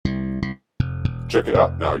Check it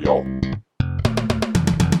out now, y'all.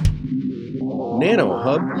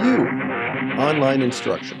 nanoHUB-U, online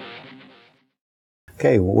instruction.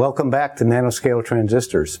 Okay, welcome back to Nanoscale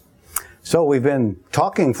Transistors. So we've been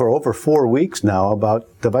talking for over 4 weeks now about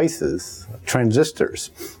devices,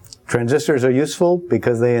 transistors. Transistors are useful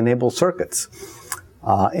because they enable circuits.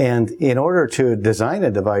 And in order to design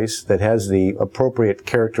a device that has the appropriate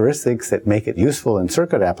characteristics that make it useful in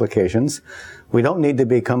circuit applications, we don't need to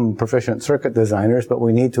become proficient circuit designers, but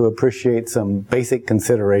we need to appreciate some basic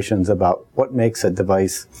considerations about what makes a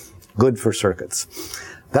device good for circuits.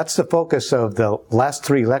 That's the focus of the last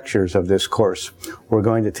 3 lectures of this course. We're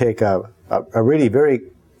going to take a really very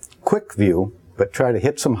quick view, but try to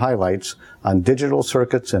hit some highlights on digital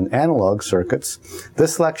circuits and analog circuits.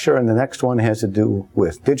 This lecture and the next one has to do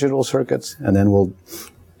with digital circuits, and then we'll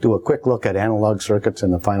do a quick look at analog circuits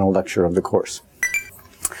in the final lecture of the course.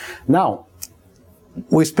 Now,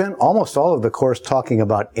 we spent almost all of the course talking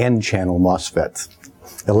about N-channel MOSFETs.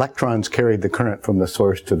 Electrons carried the current from the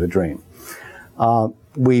source to the drain.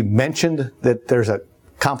 We mentioned that there's a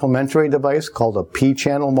complementary device called a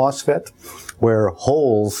P-channel MOSFET, where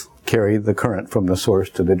holes carry the current from the source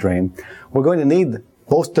to the drain. We're going to need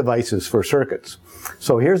both devices for circuits.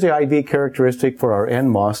 So here's the IV characteristic for our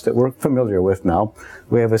NMOS that we're familiar with now.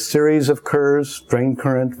 We have a series of curves, drain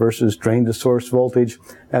current versus drain to source voltage.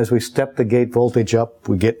 As we step the gate voltage up,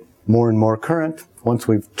 we get more and more current once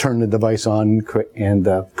we've turned the device on and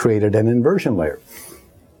created an inversion layer.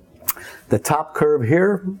 The top curve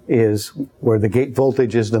here is where the gate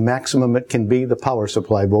voltage is the maximum it can be, the power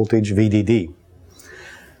supply voltage, VDD.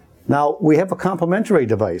 Now, we have a complementary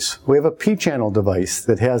device. We have a P-channel device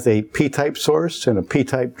that has a P-type source and a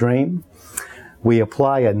P-type drain. We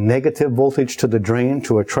apply a negative voltage to the drain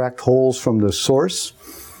to attract holes from the source.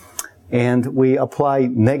 And we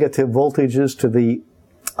apply negative voltages to the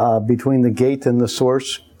between the gate and the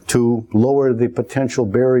source to lower the potential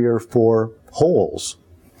barrier for holes.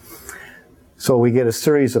 So we get a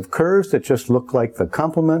series of curves that just look like the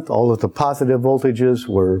complement. All of the positive voltages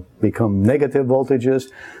become negative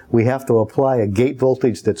voltages. We have to apply a gate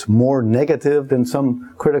voltage that's more negative than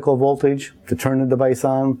some critical voltage to turn the device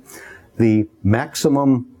on. The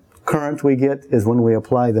maximum current we get is when we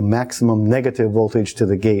apply the maximum negative voltage to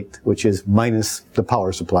the gate, which is minus the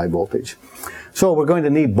power supply voltage. So we're going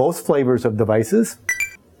to need both flavors of devices.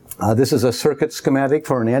 This is a circuit schematic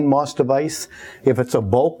for an NMOS device. If it's a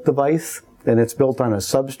bulk device, then it's built on a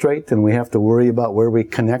substrate, and we have to worry about where we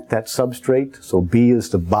connect that substrate. So B is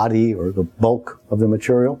the body or the bulk of the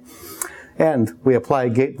material. And we apply a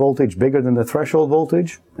gate voltage bigger than the threshold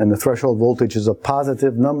voltage, and the threshold voltage is a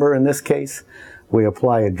positive number in this case. We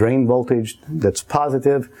apply a drain voltage that's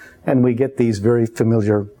positive, and we get these very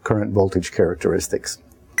familiar current voltage characteristics.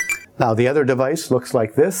 Now, the other device looks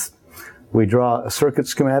like this. We draw a circuit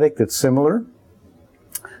schematic that's similar.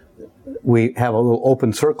 We have a little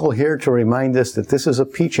open circle here to remind us that this is a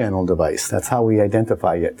P-channel device. That's how we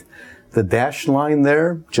identify it. The dashed line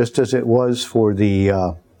there, just as it was for the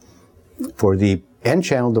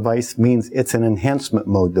N-channel device, means it's an enhancement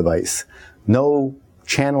mode device. No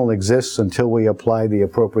channel exists until we apply the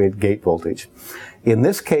appropriate gate voltage. In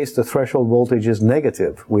this case, the threshold voltage is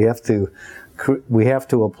negative. We have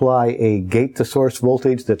to apply a gate to source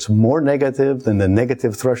voltage that's more negative than the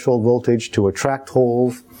negative threshold voltage to attract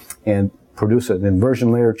holes and produce an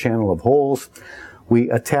inversion layer channel of holes.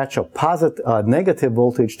 We attach a negative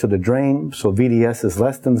voltage to the drain, so VDS is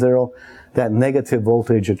less than 0. That negative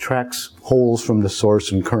voltage attracts holes from the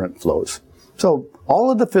source and current flows. So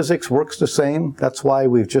all of the physics works the same. That's why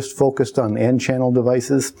we've just focused on N-channel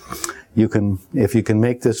devices. If you can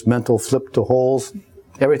make this mental flip to holes,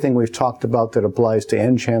 everything we've talked about that applies to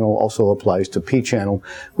N-channel also applies to P-channel.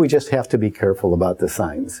 We just have to be careful about the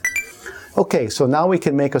signs. Okay, so now we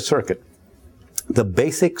can make a circuit. The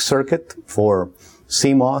basic circuit for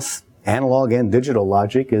CMOS, analog and digital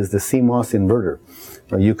logic, is the CMOS inverter.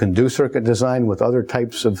 You can do circuit design with other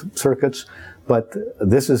types of circuits, but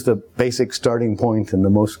this is the basic starting point and the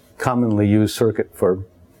most commonly used circuit for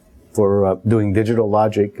doing digital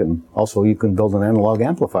logic, and also you can build an analog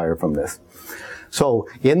amplifier from this. So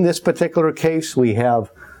in this particular case, we have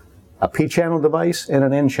a P-channel device and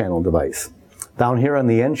an N-channel device. Down here on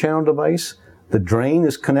the N-channel device, the drain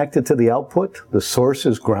is connected to the output, the source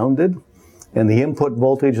is grounded, and the input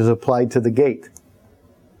voltage is applied to the gate.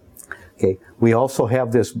 Okay. We also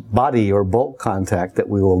have this body or bulk contact that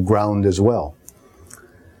we will ground as well.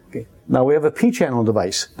 Okay. Now we have a P-channel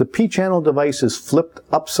device. The P-channel device is flipped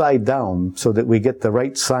upside down so that we get the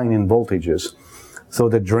right sign in voltages. So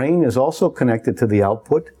the drain is also connected to the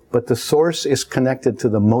output, but the source is connected to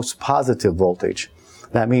the most positive voltage.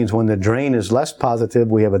 That means when the drain is less positive,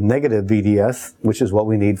 we have a negative VDS, which is what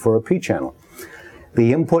we need for a P-channel.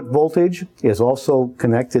 The input voltage is also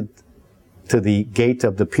connected to the gate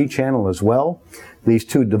of the P-channel as well. These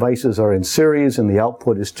two devices are in series, and the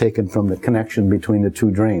output is taken from the connection between the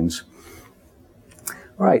two drains.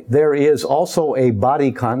 All right, there is also a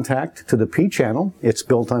body contact to the P-channel. It's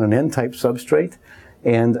built on an N-type substrate.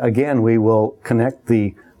 And again, we will connect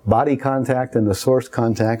the body contact and the source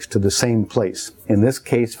contacts to the same place. In this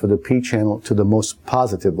case, for the P-channel, to the most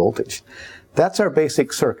positive voltage. That's our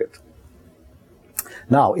basic circuit.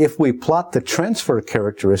 Now, if we plot the transfer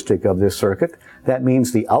characteristic of this circuit, that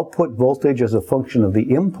means the output voltage as a function of the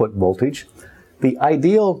input voltage. The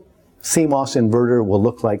ideal CMOS inverter will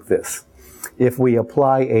look like this. If we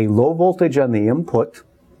apply a low voltage on the input,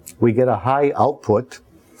 we get a high output.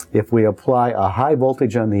 If we apply a high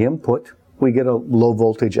voltage on the input, we get a low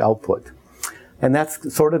voltage output. And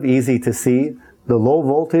that's sort of easy to see. The low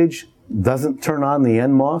voltage doesn't turn on the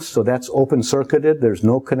NMOS, so that's open circuited. There's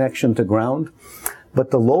no connection to ground. But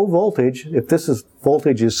the low voltage, if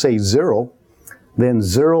voltage is say 0, then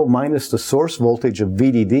 0 minus the source voltage of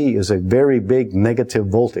VDD is a very big negative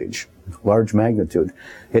voltage, large magnitude.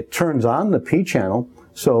 It turns on the P channel,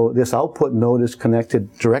 so this output node is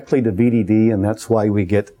connected directly to VDD, and that's why we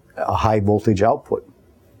get a high voltage output.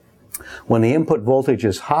 When the input voltage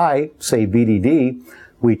is high, say VDD,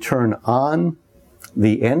 we turn on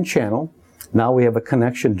the N channel. Now we have a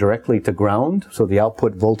connection directly to ground, so the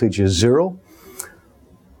output voltage is 0.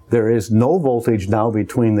 There is no voltage now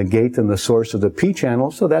between the gate and the source of the P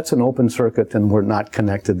channel, so that's an open circuit and we're not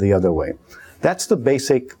connected the other way. That's the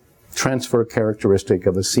basic transfer characteristic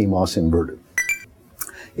of a CMOS inverter.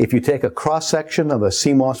 If you take a cross-section of a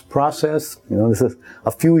CMOS process, this is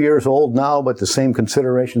a few years old now, but the same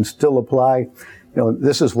considerations still apply.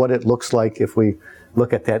 This is what it looks like if we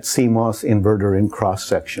look at that CMOS inverter in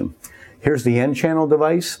cross-section. Here's the N-channel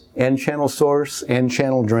device, N-channel source,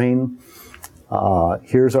 N-channel drain.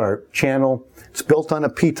 Here's our channel. It's built on a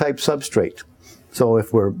P-type substrate. So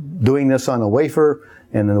if we're doing this on a wafer,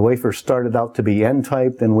 and the wafer started out to be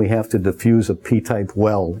N-type, then we have to diffuse a P-type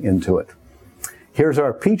well into it. Here's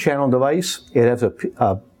our P-channel device. It has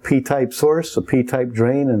a P-type source, a P-type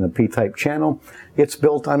drain, and a P-type channel. It's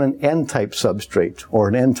built on an N-type substrate, or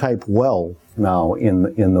an N-type well now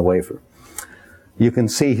in the wafer. You can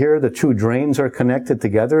see here the two drains are connected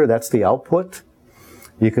together. That's the output.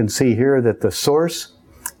 You can see here that the source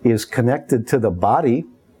is connected to the body,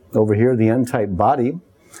 over here the N-type body.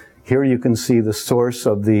 Here you can see the source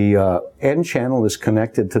of the N channel is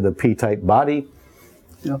connected to the P-type body.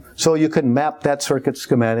 So you can map that circuit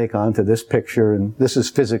schematic onto this picture, and this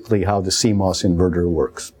is physically how the CMOS inverter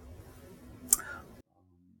works.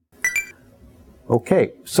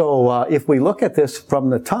 Okay, so if we look at this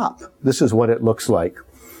from the top, this is what it looks like.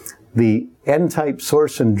 The N-type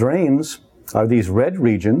source and drains are these red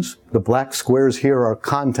regions. The black squares here are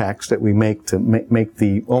contacts that we make to make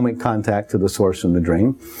the ohmic contact to the source and the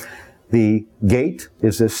drain. The gate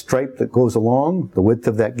is this stripe that goes along. The width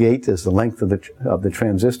of that gate is the length of the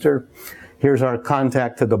transistor. Here's our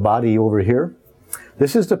contact to the body over here.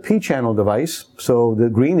 This is the P-channel device. So the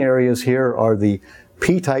green areas here are the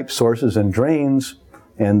P-type sources and drains,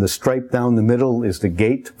 and the stripe down the middle is the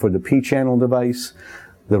gate for the P-channel device.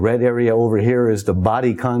 The red area over here is the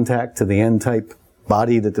body contact to the N-type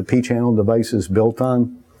body that the P-channel device is built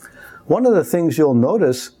on. One of the things you'll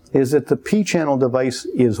notice is that the P-channel device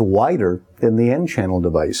is wider than the N-channel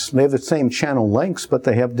device. They have the same channel lengths, but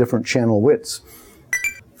they have different channel widths.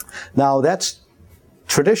 Now, that's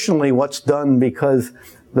traditionally what's done because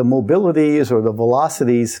the mobilities or the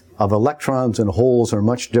velocities of electrons and holes are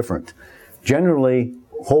much different. Generally,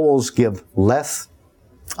 holes give less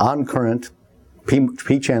on current.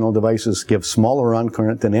 P-channel devices give smaller on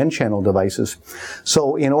current than N-channel devices.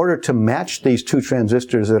 So in order to match these two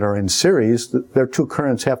transistors that are in series, their two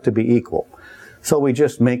currents have to be equal. So we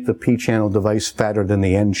just make the P-channel device fatter than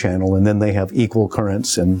the N-channel, and then they have equal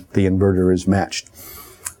currents and the inverter is matched.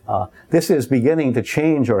 This is beginning to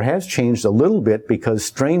change, or has changed a little bit, because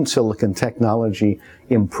strained silicon technology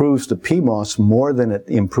improves the PMOS more than it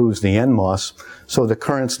improves the NMOS. So the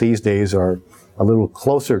currents these days are a little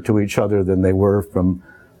closer to each other than they were from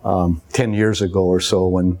 10 years ago or so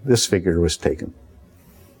when this figure was taken.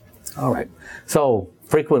 All right. So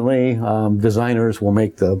frequently, designers will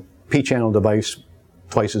make the P-channel device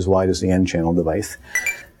twice as wide as the N-channel device.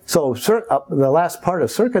 So the last part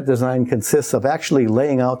of circuit design consists of actually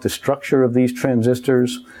laying out the structure of these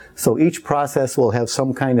transistors. So each process will have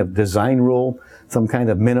some kind of design rule, some kind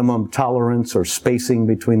of minimum tolerance or spacing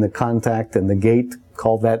between the contact and the gate,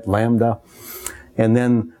 call that lambda. And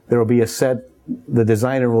then there will be a set the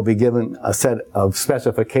designer will be given a set of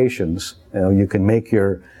specifications. You can make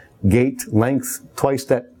your gate length twice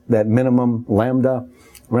that minimum lambda.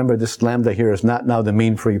 Remember, this lambda here is not now the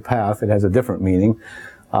mean free path. It has a different meaning.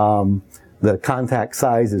 The contact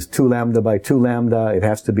size is 2 lambda by 2 lambda. It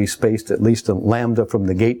has to be spaced at least a lambda from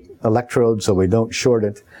the gate electrode so we don't short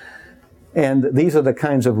it. And these are the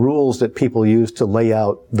kinds of rules that people use to lay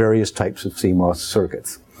out various types of CMOS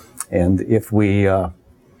circuits. And if we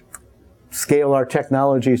scale our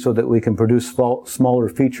technology so that we can produce smaller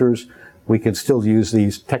features, we can still use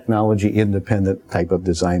these technology-independent type of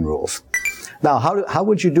design rules. Now, how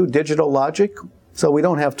would you do digital logic? So we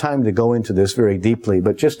don't have time to go into this very deeply,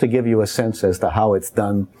 but just to give you a sense as to how it's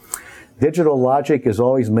done. Digital logic is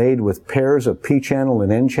always made with pairs of P-channel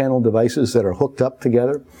and N-channel devices that are hooked up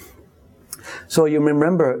together. So you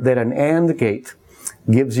remember that an AND gate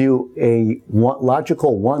gives you a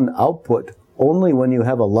logical 1 output only when you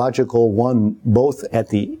have a logical 1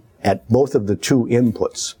 at both of the 2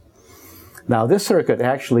 inputs. Now this circuit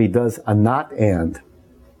actually does a not AND.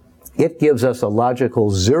 It gives us a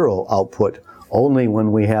logical 0 output only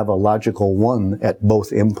when we have a logical 1 at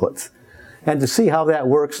both inputs. And to see how that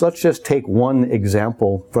works, let's just take one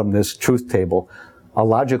example from this truth table. A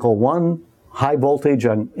logical 1, high voltage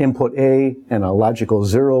on input A, and a logical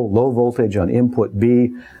 0, low voltage on input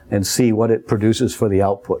B, and see what it produces for the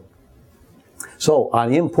output. So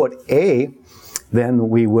on input A, then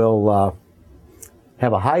we will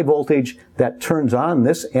have a high voltage that turns on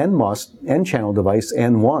this N-channel device,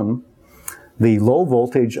 N1. The low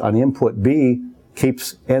voltage on input B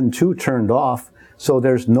keeps N2 turned off, so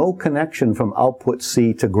there's no connection from output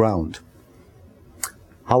C to ground.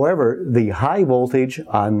 However, the high voltage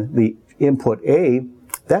on the input A,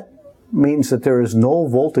 that means that there is no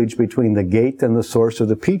voltage between the gate and the source of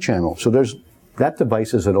the P-channel. So that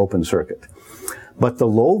device is an open circuit. But the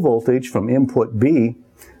low voltage from input B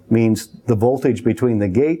means the voltage between the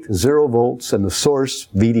gate, 0 volts, and the source,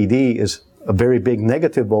 VDD, is a very big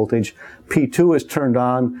negative voltage. P2 is turned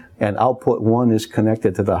on, and output 1 is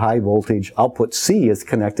connected to the high voltage. Output C is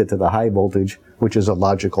connected to the high voltage, which is a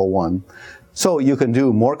logical 1. So you can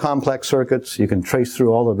do more complex circuits. You can trace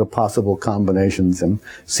through all of the possible combinations and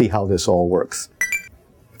see how this all works.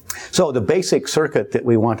 So the basic circuit that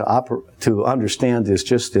we want to understand is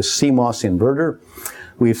just this CMOS inverter.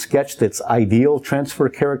 We've sketched its ideal transfer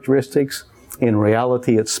characteristics. In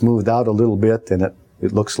reality, it's smoothed out a little bit, and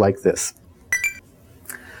it looks like this.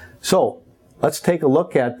 So let's take a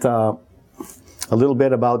look at a little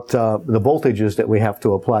bit about the voltages that we have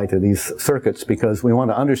to apply to these circuits, because we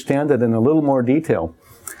want to understand it in a little more detail.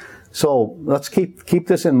 So let's keep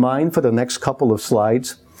this in mind for the next couple of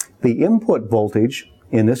slides. The input voltage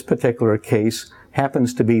in this particular case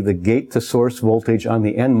happens to be the gate to source voltage on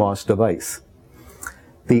the NMOS device.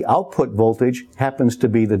 The output voltage happens to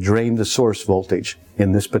be the drain to source voltage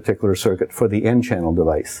in this particular circuit for the N-channel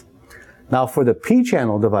device. Now for the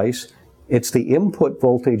P-channel device, it's the input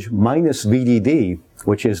voltage minus VDD,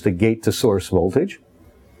 which is the gate to source voltage.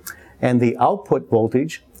 And the output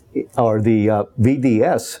voltage, or the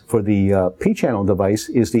VDS for the P-channel device,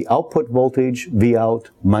 is the output voltage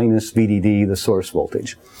Vout minus VDD, the source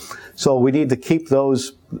voltage. So we need to keep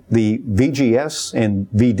those. The VGS and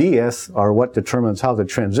VDS are what determines how the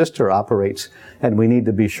transistor operates, and we need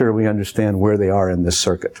to be sure we understand where they are in this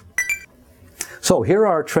circuit. So here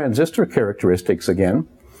are transistor characteristics again.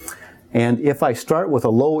 And if I start with a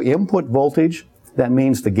low input voltage, that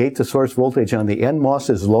means the gate to source voltage on the NMOS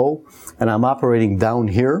is low, and I'm operating down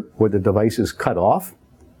here where the device is cut off.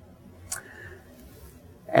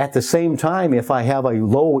 At the same time, if I have a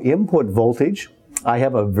low input voltage, I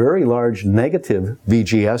have a very large negative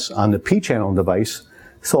VGS on the P-channel device,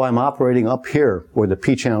 so I'm operating up here where the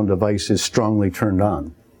P-channel device is strongly turned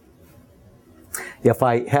on. If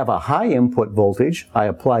I have a high input voltage, I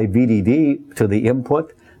apply VDD to the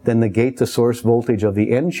input, then the gate to source voltage of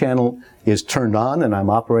the N-channel is turned on, and I'm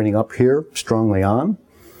operating up here strongly on.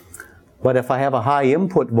 But if I have a high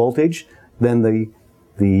input voltage, then the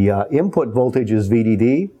input voltage is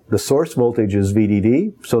VDD, the source voltage is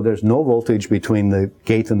VDD, so there's no voltage between the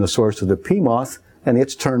gate and the source of the PMOS, and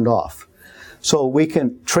it's turned off. So we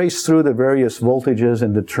can trace through the various voltages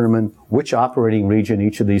and determine which operating region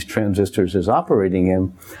each of these transistors is operating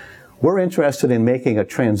in. We're interested in making a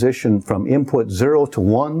transition from input 0 to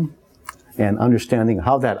 1 and understanding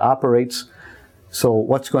how that operates. So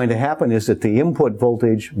what's going to happen is that the input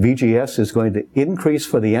voltage, VGS, is going to increase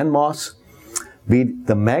for the NMOS.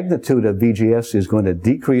 The magnitude of VGS is going to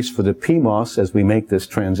decrease for the PMOS as we make this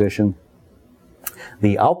transition.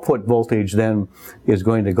 The output voltage then is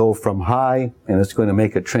going to go from high, and it's going to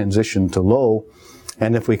make a transition to low.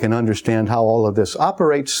 And if we can understand how all of this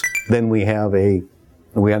operates, then we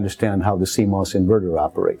understand how the CMOS inverter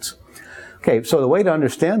operates. Okay, so the way to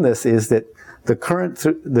understand this is that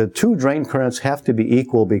the two drain currents have to be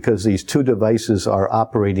equal because these two devices are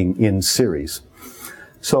operating in series.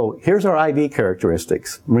 So here's our IV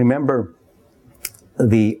characteristics. Remember,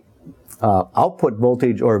 the output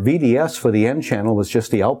voltage, or VDS for the N channel, was just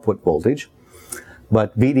the output voltage,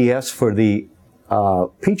 but VDS for the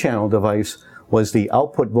P channel device was the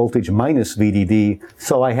output voltage minus VDD,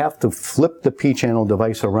 so I have to flip the P channel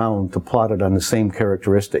device around to plot it on the same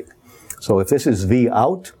characteristic. So if this is V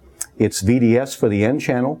out, it's VDS for the N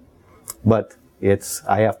channel, but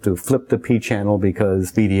I have to flip the P channel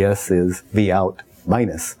because VDS is V out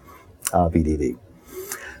minus VDD.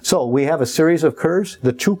 So we have a series of curves.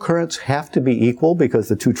 The two currents have to be equal because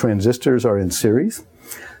the two transistors are in series.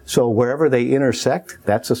 So wherever they intersect,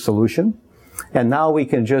 that's a solution. And now we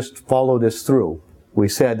can just follow this through. We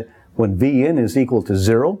said when V in is equal to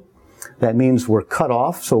 0, that means we're cut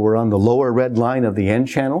off, so we're on the lower red line of the N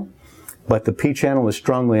channel, but the P channel is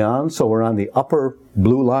strongly on, so we're on the upper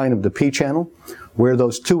blue line of the P channel. Where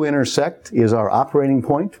those two intersect is our operating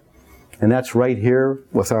point, and that's right here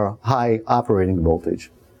with our high operating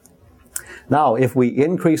voltage. Now, if we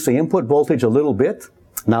increase the input voltage a little bit,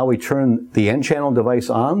 now we turn the N-channel device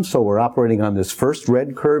on, so we're operating on this first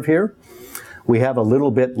red curve here. We have a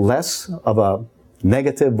little bit less of a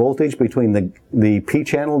negative voltage between the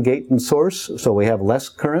P-channel gate and source, so we have less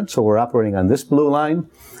current, so we're operating on this blue line.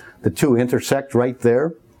 The two intersect right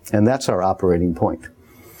there, and that's our operating point.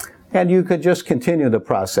 And you could just continue the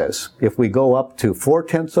process. If we go up to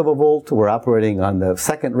 0.4 of a volt, we're operating on the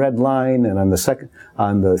second red line, and on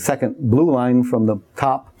the second blue line from the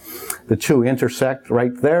top. The two intersect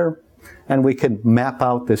right there, and we can map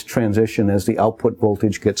out this transition as the output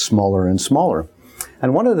voltage gets smaller and smaller.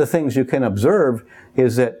 And one of the things you can observe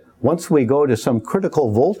is that once we go to some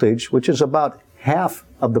critical voltage, which is about half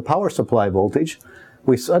of the power supply voltage,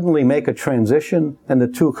 we suddenly make a transition, and the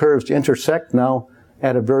two curves intersect now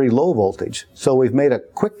at a very low voltage. So we've made a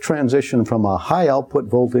quick transition from a high output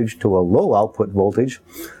voltage to a low output voltage,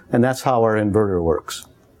 and that's how our inverter works.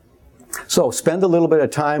 So spend a little bit of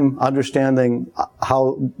time understanding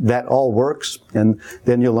how that all works, and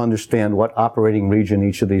then you'll understand what operating region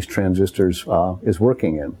each of these transistors is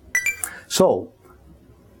working in. So,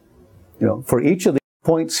 for each of the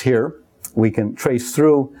points here, we can trace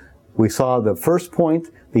through. We saw the first point,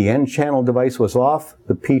 the N-channel device was off,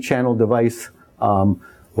 the P-channel device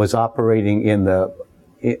was operating in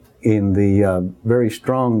the very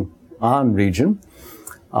strong on region.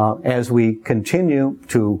 As we continue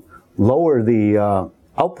to lower the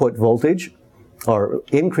output voltage or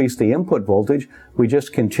increase the input voltage, we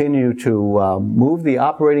just continue to move the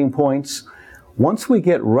operating points. Once we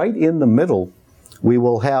get right in the middle, we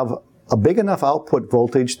will have a big enough output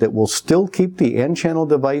voltage that will still keep the N-channel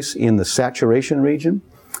device in the saturation region,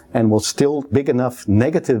 and will still big enough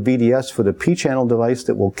negative VDS for the P-channel device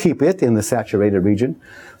that will keep it in the saturated region.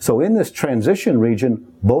 So in this transition region,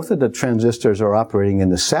 both of the transistors are operating in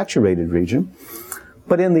the saturated region.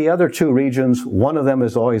 But in the other two regions, one of them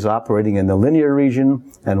is always operating in the linear region,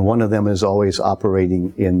 and one of them is always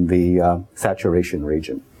operating in the saturation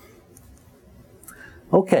region.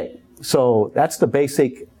 Okay, so that's the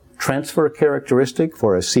basic transfer characteristic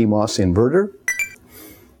for a CMOS inverter.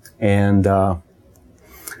 And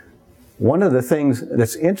one of the things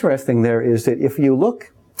that's interesting there is that if you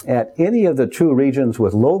look at any of the two regions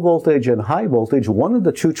with low voltage and high voltage, one of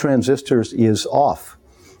the two transistors is off.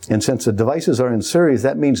 And since the devices are in series,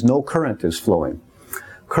 that means no current is flowing.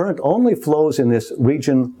 Current only flows in this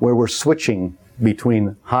region where we're switching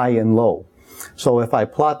between high and low. So if I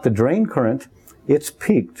plot the drain current, it's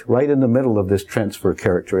peaked right in the middle of this transfer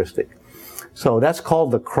characteristic. So that's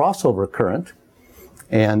called the crossover current,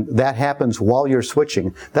 and that happens while you're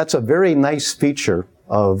switching. That's a very nice feature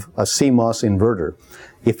of a CMOS inverter.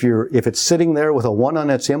 If it's sitting there with a 1 on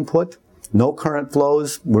its input, no current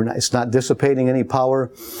flows, it's not dissipating any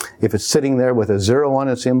power. If it's sitting there with a 0 on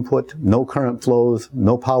its input, no current flows,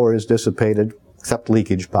 no power is dissipated, except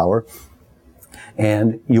leakage power.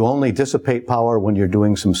 And you only dissipate power when you're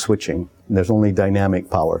doing some switching. There's only dynamic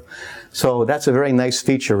power. So that's a very nice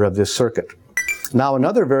feature of this circuit. Now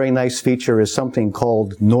another very nice feature is something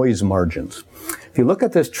called noise margins. If you look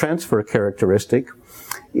at this transfer characteristic,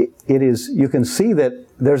 you can see that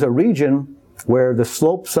there's a region where the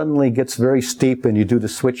slope suddenly gets very steep and you do the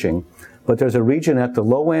switching. But there's a region at the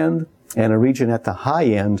low end and a region at the high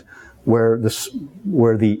end where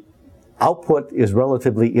the output is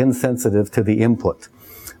relatively insensitive to the input.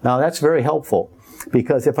 Now that's very helpful,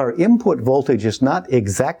 because if our input voltage is not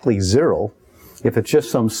exactly 0, If it's just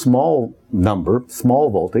some small number, small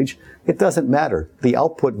voltage, it doesn't matter. The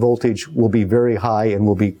output voltage will be very high and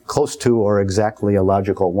will be close to or exactly a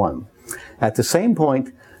logical 1. At the same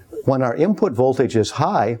point, when our input voltage is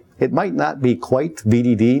high, it might not be quite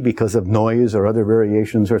VDD because of noise or other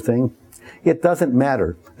variations or thing. It doesn't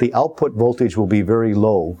matter. The output voltage will be very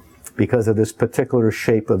low because of this particular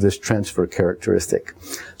shape of this transfer characteristic.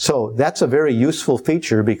 So that's a very useful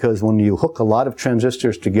feature, because when you hook a lot of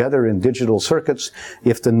transistors together in digital circuits,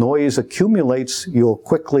 if the noise accumulates, you'll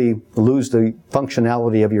quickly lose the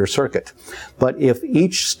functionality of your circuit. But if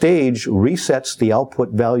each stage resets the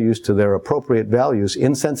output values to their appropriate values,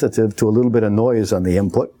 insensitive to a little bit of noise on the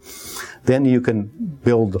input, then you can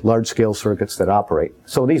build large-scale circuits that operate.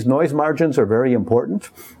 So these noise margins are very important.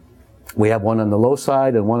 We have one on the low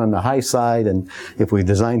side and one on the high side, and if we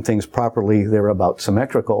design things properly, they're about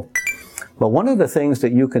symmetrical. But one of the things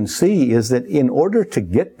that you can see is that in order to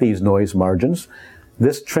get these noise margins,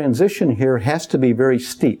 this transition here has to be very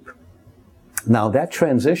steep. Now that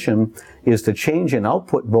transition is the change in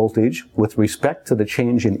output voltage with respect to the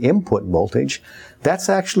change in input voltage. That's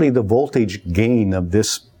actually the voltage gain of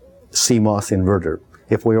this CMOS inverter.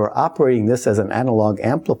 If we were operating this as an analog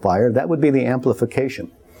amplifier, that would be the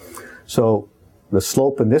amplification. So the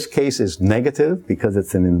slope in this case is negative because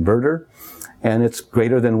it's an inverter, and it's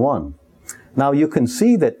greater than 1. Now you can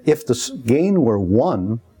see that if the gain were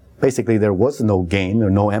 1, basically there was no gain or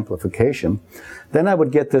no amplification, then I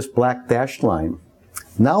would get this black dashed line.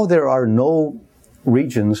 Now there are no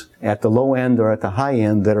regions at the low end or at the high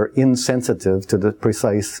end that are insensitive to the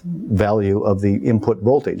precise value of the input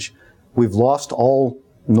voltage. We've lost all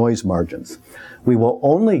noise margins. We will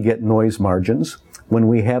only get noise margins when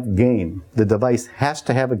we have gain. The device has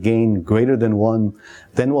to have a gain greater than 1,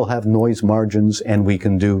 then we'll have noise margins and we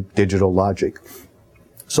can do digital logic.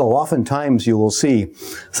 So oftentimes you will see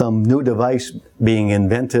some new device being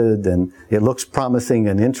invented and it looks promising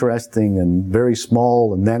and interesting and very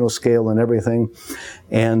small and nanoscale and everything.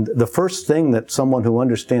 And the first thing that someone who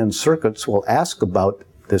understands circuits will ask about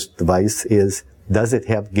this device is, does it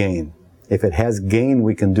have gain? If it has gain,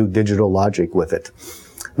 we can do digital logic with it.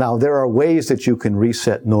 Now, there are ways that you can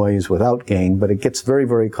reset noise without gain, but it gets very,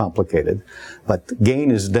 very complicated. But gain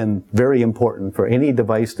is then very important for any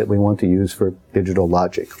device that we want to use for digital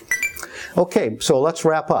logic. Okay, so let's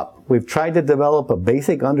wrap up. We've tried to develop a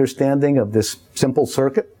basic understanding of this simple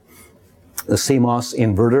circuit, the CMOS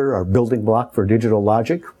inverter, our building block for digital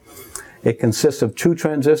logic. It consists of 2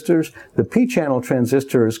 transistors. The P-channel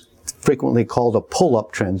transistor is frequently called a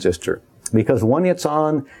pull-up transistor, because when it's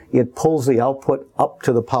on, it pulls the output up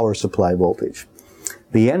to the power supply voltage.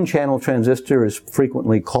 The N-channel transistor is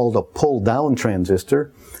frequently called a pull-down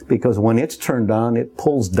transistor, because when it's turned on, it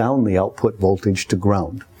pulls down the output voltage to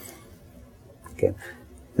ground. Okay.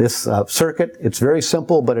 This circuit, it's very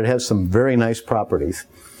simple, but it has some very nice properties.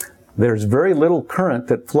 There's very little current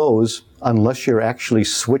that flows unless you're actually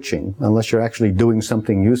switching, unless you're actually doing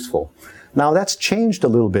something useful. Now that's changed a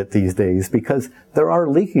little bit these days because there are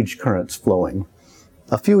leakage currents flowing.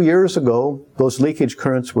 A few years ago, those leakage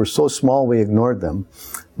currents were so small we ignored them.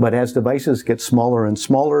 But as devices get smaller and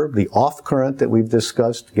smaller, the off current that we've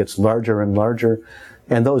discussed gets larger and larger,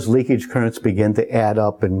 and those leakage currents begin to add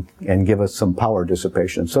up and give us some power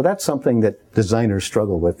dissipation. So that's something that designers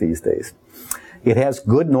struggle with these days. It has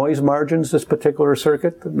good noise margins, this particular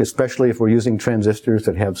circuit, especially if we're using transistors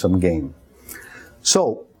that have some gain.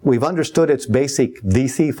 So we've understood its basic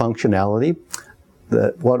DC functionality.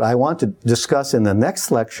 What I want to discuss in the next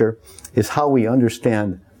lecture is how we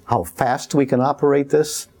understand how fast we can operate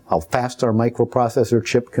this, how fast our microprocessor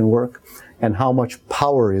chip can work, and how much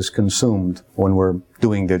power is consumed when we're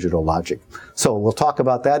doing digital logic. So we'll talk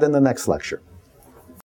about that in the next lecture.